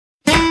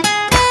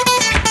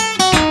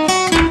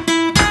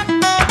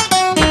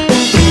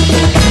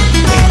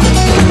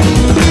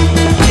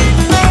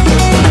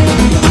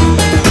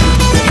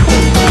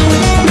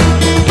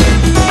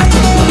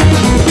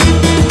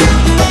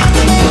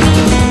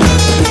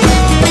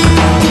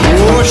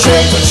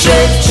shake,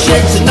 shake,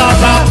 shake,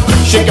 Sinatra,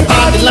 shake your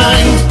body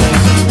line.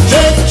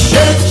 Shake,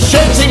 shake,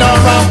 shake,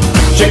 Sinatra,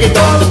 shake it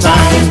all the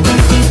time.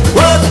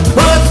 Work,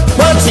 work,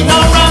 work,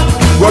 Sinatra,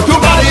 work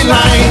your body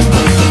line.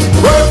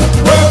 Work,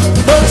 work,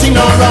 work,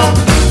 Sinatra,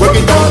 work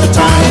it all the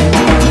time.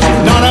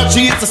 Now that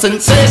she's a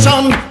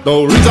sensation,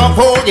 the reason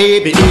for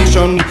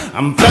aviation.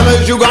 And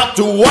fellas, you got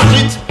to watch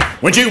it.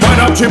 When she wind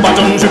up, she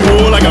bottoms, she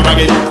roll like a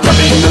racket. Jump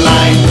in the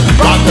line,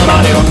 rock the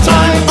body on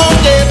time. Oh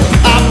yeah,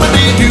 I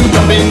believe you.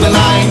 Jump in the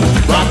line,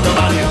 rock the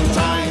body on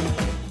time.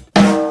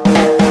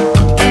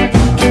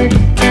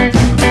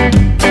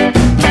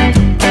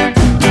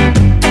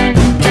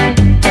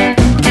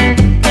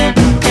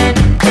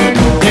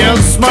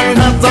 Yes, man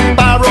has a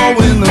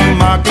barrow in the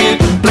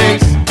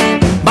marketplace.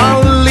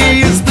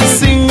 Molly is the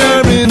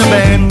singer in the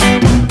band.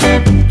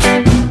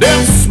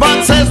 This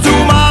man says to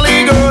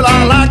Molly, girl,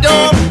 I like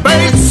your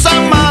bass.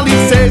 Molly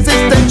says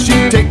it, then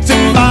she takes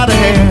him by the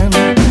hand.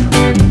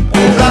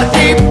 Over the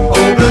deep,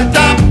 over the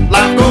top,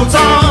 life goes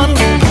on.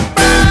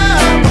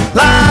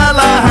 La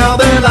la, how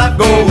the life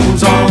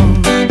goes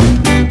on.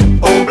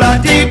 Over the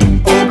deep,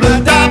 over the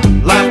top,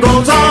 life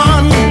goes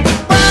on.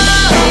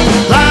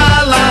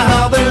 La la,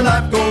 how the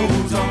life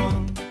goes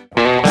on.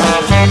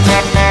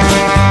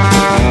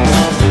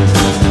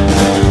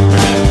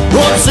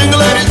 Roll single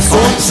ladies,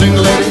 roll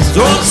single ladies,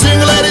 roll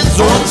single ladies,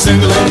 roll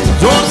single ladies,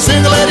 roll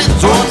single ladies,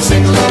 roll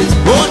single ladies,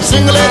 roll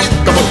single ladies.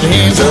 Come up your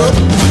hands up,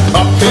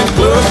 up in the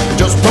club,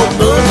 just broke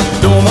good,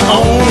 doing my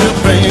own little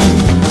thing.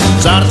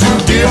 Decided to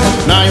dip,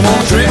 now you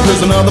won't trip,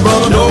 cause another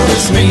brother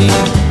noticed me.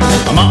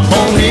 I'm up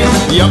on him,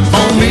 he up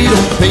on me,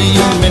 don't pay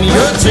him any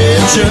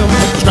attention.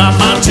 Strike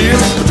my tears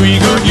for 3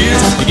 good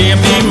years, you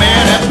can't be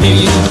mad at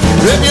me.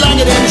 If you like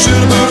it, then you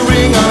should've put a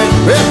ring on it.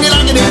 If you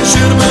like it, then you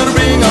should've put a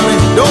ring on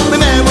it. Don't be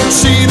mad when you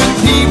see that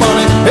he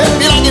want it. If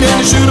you like it, then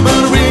you should've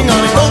put a ring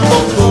on it. Oh,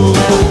 oh, oh,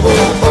 oh,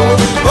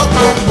 oh, oh, oh,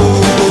 oh,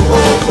 oh, oh,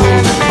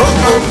 oh,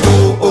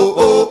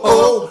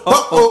 oh,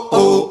 oh, oh,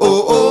 oh,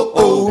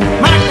 oh, oh.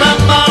 My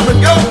grandma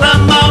and your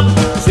grandma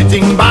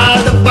sitting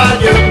by the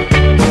fire.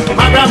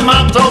 My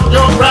grandma told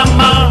your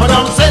grandma, I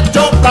don't set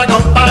joke like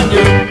on fire.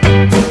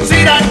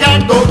 See that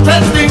guy go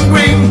dressed in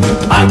green,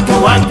 I go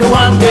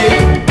one day.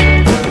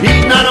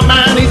 He's not a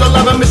man, he's a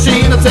loving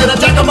machine. I said a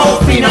Giacomo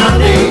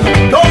Finale.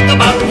 Talk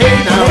about hey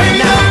now, hey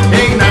now,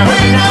 hey now,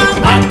 hey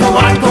now. I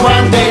go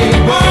one day.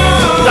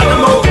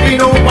 Giacomo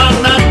Fino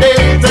one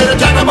day. Said a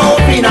Giacomo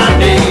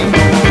Finale.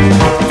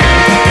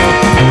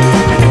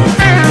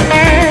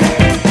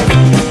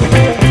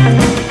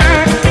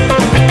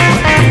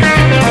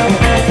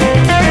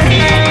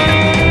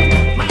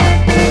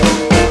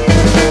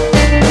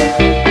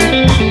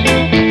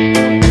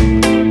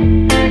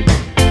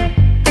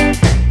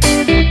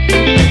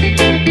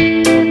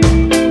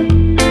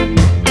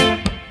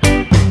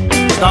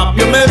 Stop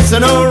your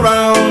messing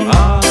around.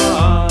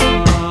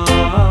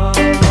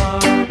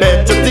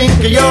 Better think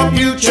of your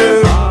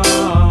future.